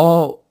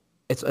all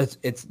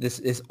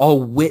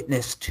all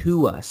witness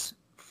to us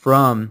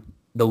from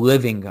the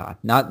living God,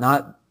 not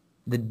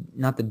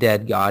the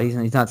dead God.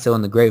 He's not still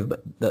in the grave,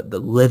 but the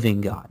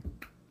living God.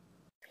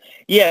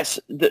 Yes.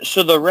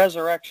 So the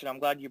resurrection, I'm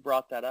glad you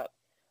brought that up.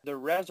 The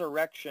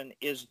resurrection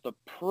is the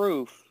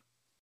proof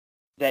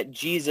that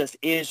Jesus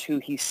is who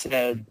he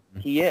said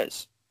he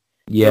is.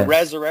 Yes. The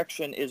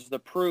resurrection is the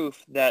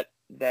proof that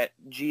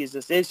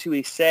Jesus is who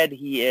he said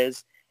he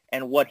is,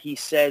 and what he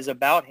says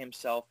about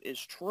himself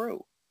is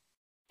true,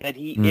 that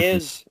he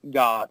is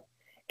God,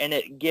 and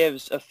it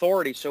gives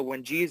authority. So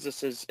when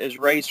Jesus is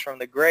raised from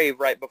the grave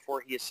right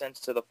before he ascends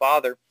to the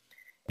Father,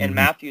 in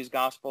Matthew's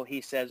gospel,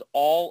 he says,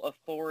 all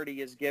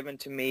authority is given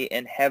to me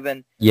in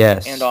heaven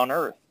and on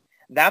earth.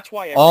 That's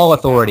why all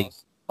authority,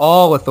 bows.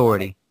 All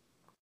authority.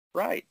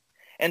 Right.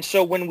 And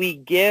so when we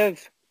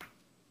give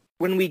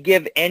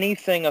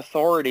anything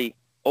authority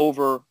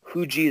over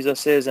who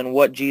Jesus is and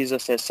what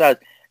Jesus has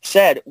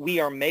said, we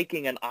are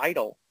making an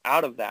idol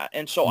out of that.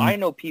 And so I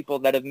know people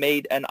that have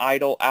made an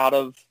idol out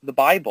of the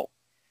Bible.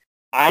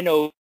 I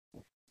know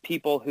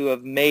people who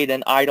have made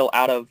an idol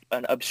out of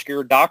an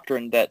obscure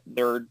doctrine that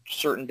their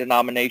certain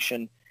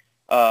denomination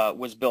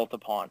was built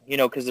upon.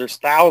 Because there's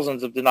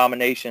thousands of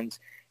denominations,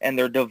 and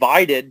they're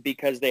divided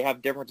because they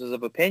have differences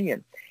of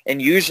opinion.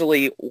 And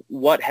usually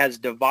what has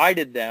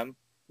divided them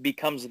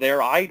becomes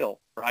their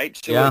idol, right?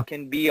 So it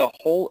can be a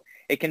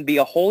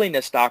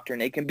holiness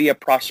doctrine. It can be a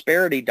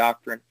prosperity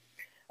doctrine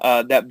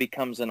that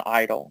becomes an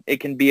idol.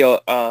 It can be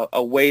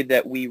a way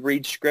that we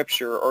read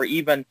Scripture, or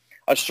even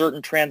a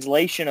certain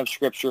translation of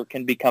Scripture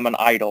can become an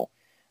idol.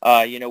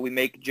 We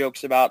make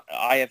jokes about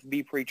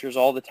IFB preachers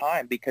all the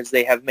time because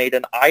they have made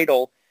an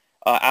idol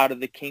out of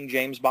the King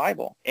James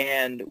Bible.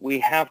 And we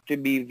have to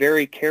be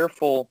very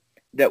careful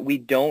that we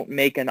don't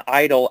make an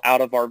idol out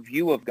of our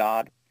view of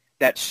God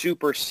that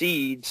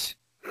supersedes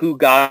who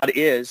God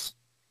is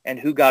and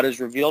who God has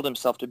revealed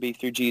himself to be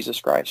through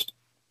Jesus Christ.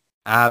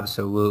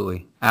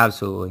 Absolutely.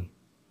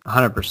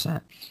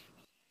 100%.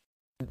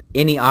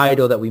 Any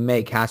idol that we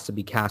make has to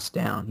be cast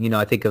down.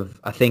 I think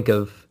of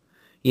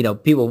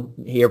people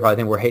here probably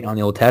think we're hating on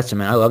the Old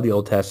Testament. I love the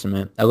Old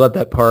Testament. I love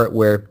that part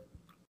where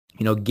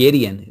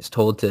Gideon is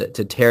told to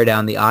tear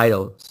down the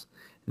idols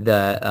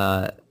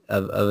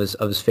of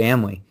his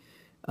family.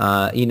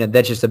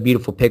 That's just a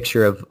beautiful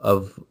picture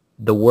of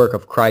the work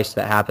of Christ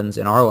that happens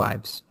in our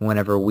lives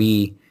whenever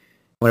we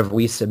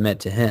submit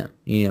to him.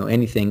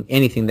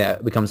 Anything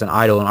that becomes an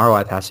idol in our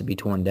life has to be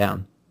torn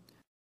down.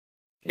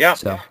 Yeah.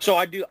 So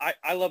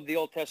I love the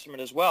Old Testament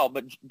as well,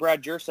 but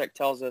Brad Jersak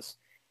tells us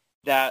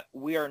that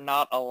we are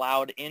not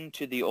allowed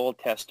into the Old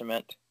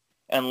Testament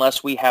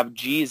unless we have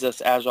Jesus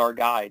as our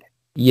guide.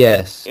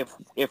 Yes.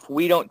 If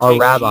we don't our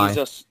take rabbi.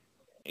 Jesus,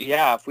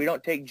 if we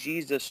don't take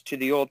Jesus to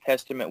the Old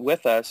Testament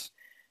with us,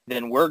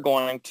 then we're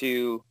going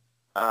to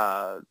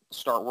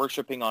start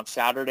worshiping on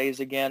Saturdays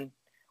again.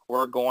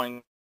 We're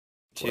going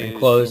to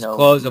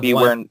clothes of be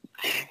wearing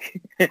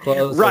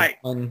clothes right.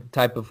 of one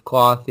type of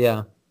cloth.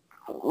 Yeah.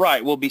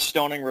 Right. We'll be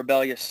stoning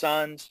rebellious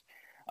sons,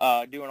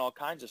 doing all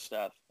kinds of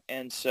stuff.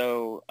 And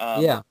so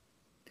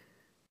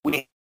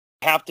we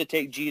have to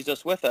take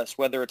Jesus with us,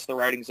 whether it's the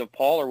writings of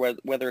Paul or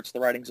whether it's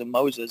the writings of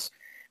Moses,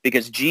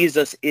 because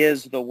Jesus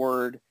is the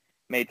Word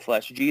made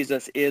flesh.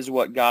 Jesus is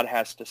what God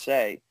has to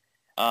say,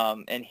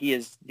 and he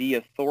is the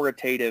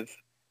authoritative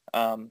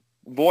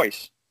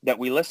voice that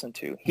we listen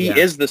to. He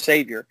is the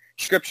Savior.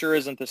 Scripture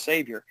isn't the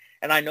Savior.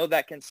 And I know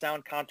that can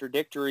sound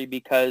contradictory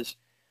because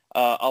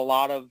a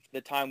lot of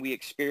the time we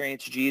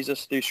experience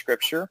Jesus through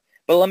Scripture,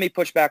 but let me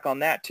push back on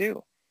that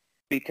too,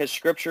 because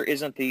Scripture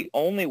isn't the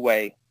only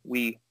way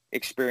we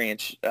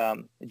experience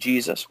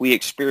Jesus. We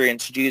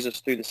experience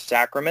Jesus through the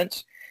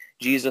sacraments.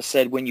 Jesus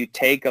said, when you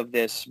take of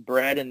this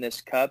bread and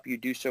this cup, you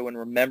do so in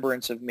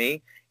remembrance of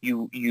me.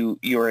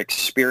 You're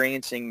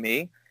experiencing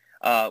me.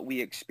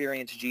 We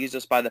experience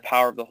Jesus by the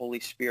power of the Holy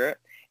Spirit.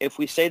 If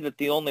we say that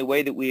the only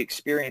way that we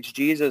experience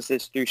Jesus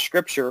is through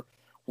Scripture,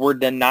 we're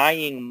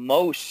denying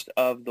most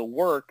of the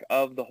work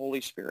of the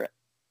Holy Spirit.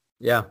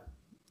 Yeah,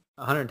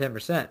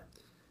 110%.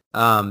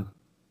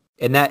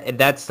 And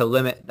that's the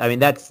limit. I mean,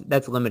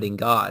 that's limiting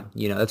God.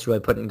 You know, that's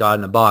really putting God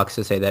in a box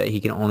to say that he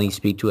can only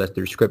speak to us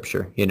through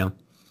Scripture, you know.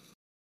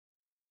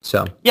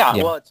 So, yeah.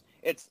 Well,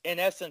 it's in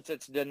essence,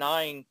 it's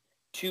denying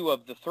two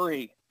of the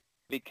three,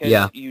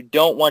 because you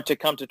don't want to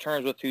come to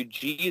terms with who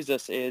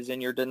Jesus is,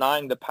 and you're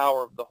denying the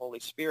power of the Holy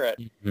Spirit.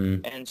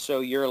 Mm-hmm. And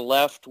so you're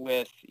left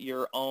with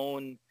your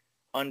own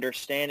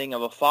understanding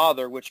of a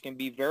father, which can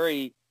be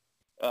very,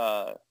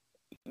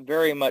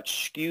 very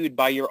much skewed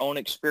by your own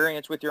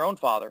experience with your own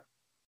father.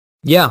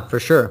 Yeah, for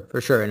sure.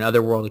 And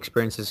other world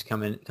experiences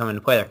come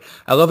into play there.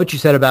 I love what you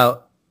said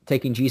about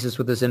taking Jesus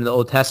with us into the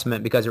Old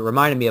Testament, because it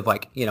reminded me of,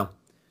 like, you know,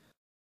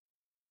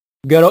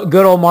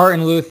 good old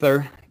Martin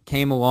Luther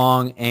came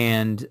along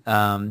and,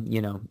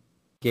 you know,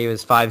 gave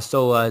us 5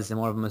 solas, and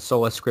one of them is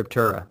sola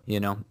scriptura, you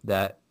know,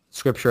 that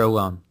scripture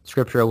alone.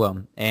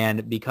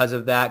 And because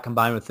of that,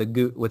 combined with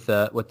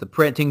the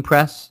printing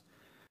press,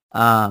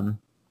 a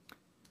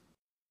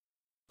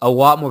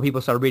lot more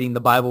people started reading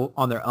the Bible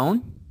on their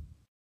own.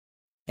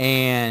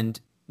 And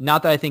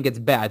not that I think it's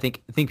bad. I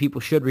think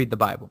people should read the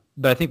Bible,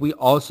 but I think we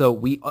also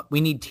we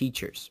need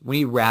teachers. We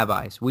need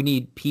rabbis. We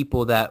need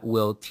people that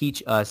will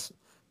teach us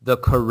the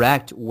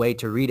correct way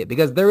to read it,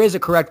 because there is a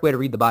correct way to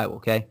read the Bible.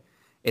 Okay,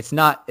 it's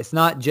not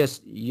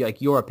just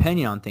like your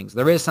opinion on things.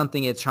 There is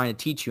something it's trying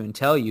to teach you and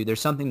tell you.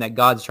 There's something that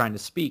God's trying to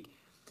speak.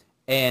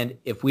 And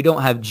if we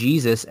don't have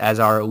Jesus as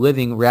our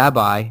living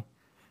rabbi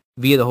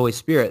via the Holy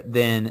Spirit,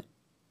 then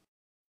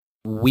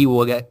we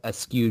will get a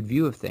skewed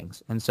view of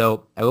things. And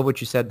so I love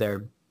what you said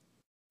there.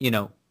 You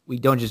know, we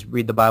don't just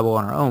read the Bible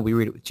on our own. We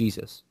read it with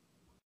Jesus.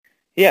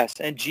 Yes,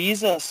 and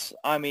Jesus,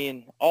 I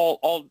mean,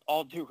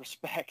 all due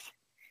respect,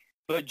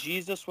 but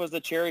Jesus was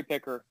the cherry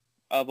picker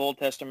of Old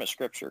Testament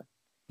Scripture.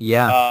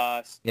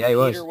 Yeah, he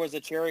was.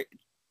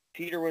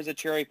 Peter was a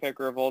cherry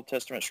picker of Old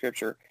Testament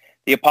Scripture.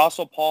 The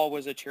Apostle Paul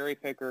was a cherry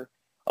picker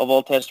of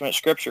Old Testament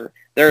Scripture.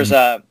 There's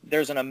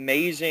an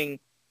amazing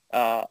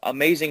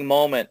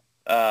moment.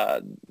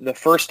 The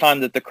first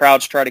time that the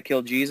crowds try to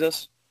kill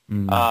Jesus,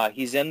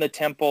 he's in the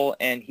temple,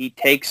 and he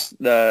takes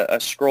a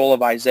scroll of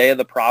Jeremiah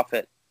the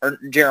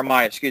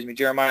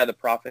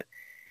prophet,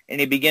 and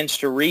he begins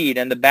to read.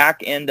 And the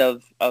back end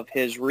of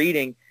his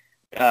reading,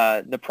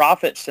 the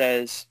prophet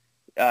says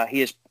he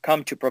has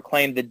come to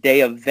proclaim the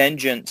day of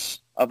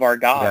vengeance of our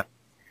God. Yeah.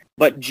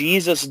 But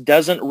Jesus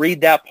doesn't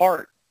read that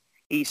part.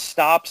 He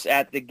stops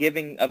at the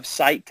giving of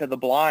sight to the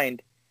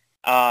blind,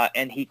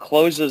 and he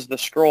closes the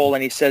scroll,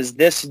 and he says,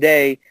 "This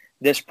day,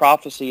 this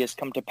prophecy has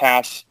come to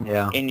pass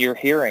in your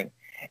hearing."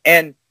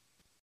 And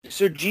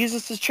so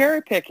Jesus is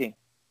cherry picking.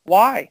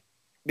 Why?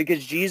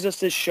 Because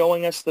Jesus is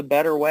showing us the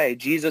better way.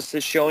 Jesus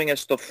is showing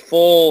us the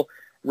full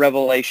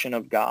revelation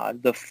of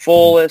God, the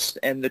fullest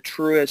and the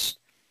truest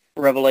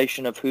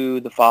revelation of who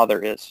the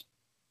Father is.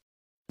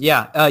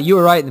 Yeah, you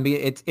were right in the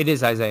beginning. It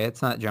is Isaiah.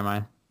 It's not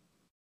Jeremiah.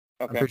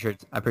 Okay.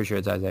 I'm pretty sure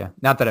it's Isaiah.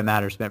 Not that it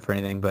matters meant for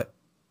anything, but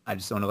I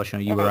just want to let you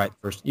know you were right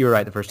first. You were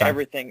right the first time.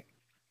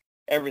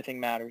 Everything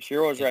matters.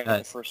 You're always right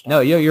the first time. No,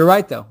 you're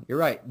right though. You're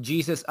right.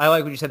 Jesus, I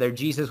like what you said there.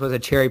 Jesus was a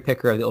cherry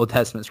picker of the Old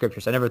Testament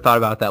Scriptures. I never thought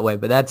about it that way,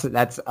 but that's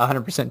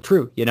 100%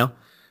 true. You know.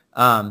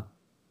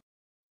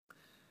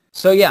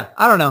 So yeah,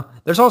 I don't know.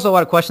 There's also a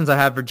lot of questions I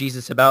have for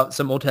Jesus about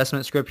some Old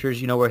Testament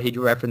Scriptures. You know, where he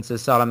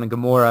references Sodom and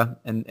Gomorrah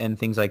and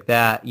things like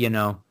that. You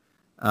know.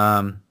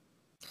 I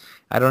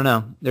don't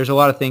know. There's a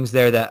lot of things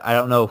there that I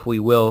don't know if we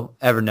will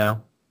ever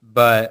know.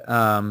 But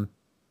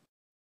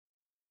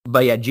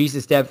yeah,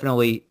 Jesus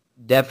definitely.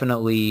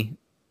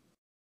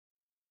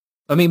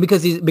 I mean,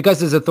 because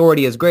his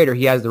authority is greater,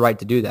 he has the right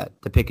to do that,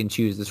 to pick and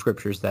choose the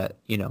Scriptures that,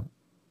 you know,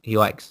 he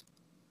likes,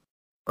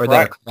 or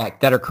that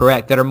are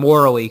correct, that are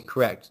morally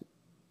correct.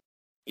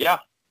 Yeah,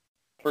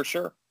 for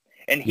sure.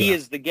 And he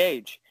is the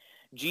gauge.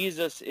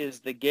 Jesus is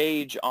the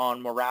gauge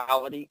on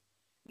morality.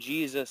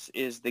 Jesus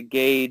is the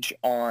gauge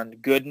on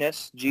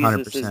goodness.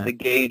 Jesus 100%. Is the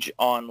gauge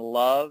on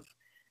love.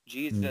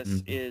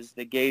 Jesus is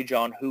the gauge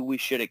on who we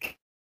should accept.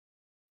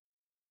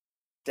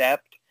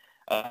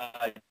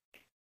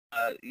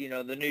 You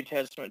know, the New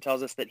Testament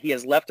tells us that he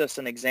has left us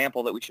an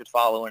example that we should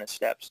follow in his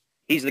steps.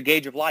 He's the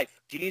gauge of life.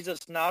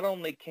 Jesus not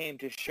only came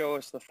to show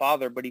us the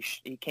Father, but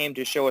he came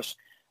to show us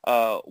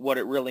what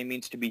it really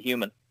means to be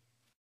human.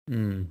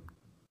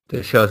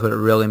 To show us what it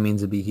really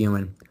means to be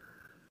human.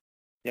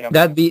 Yeah.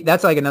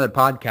 That's like another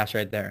podcast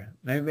right there.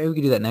 Maybe we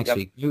could do that next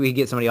week. Maybe we could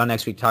get somebody on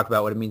next week to talk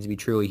about what it means to be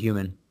truly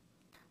human.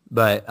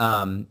 But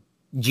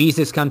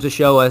Jesus comes to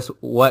show us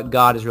what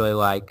God is really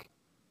like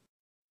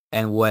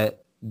and what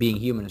being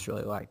human is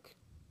really like.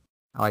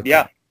 I like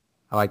that.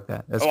 I like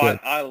that. That's good.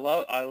 I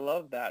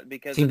love that,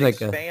 because it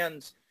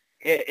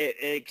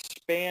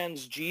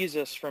expands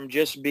Jesus from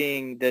just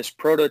being this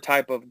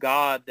prototype of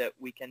God that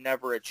we can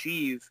never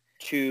achieve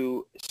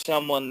to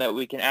someone that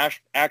we can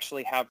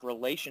actually have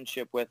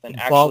relationship with and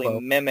actually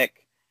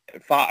mimic,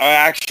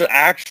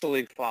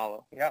 actually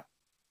follow. Yeah.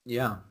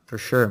 Yeah, for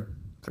sure.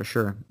 For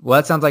sure.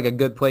 Well, that sounds like a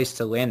good place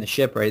to land the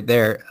ship right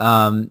there.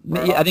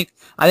 Yeah,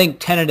 I think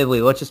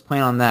tentatively, let's just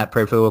plan on that,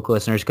 Pray for the Woke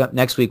listeners.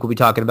 Next week, we'll be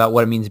talking about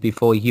what it means to be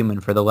fully human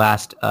for the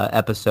last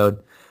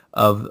episode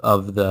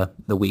of the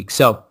week.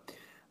 So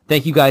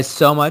thank you guys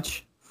so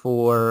much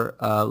for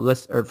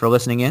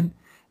listening in.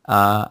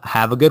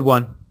 Have a good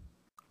one.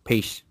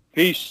 Peace.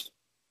 Peace.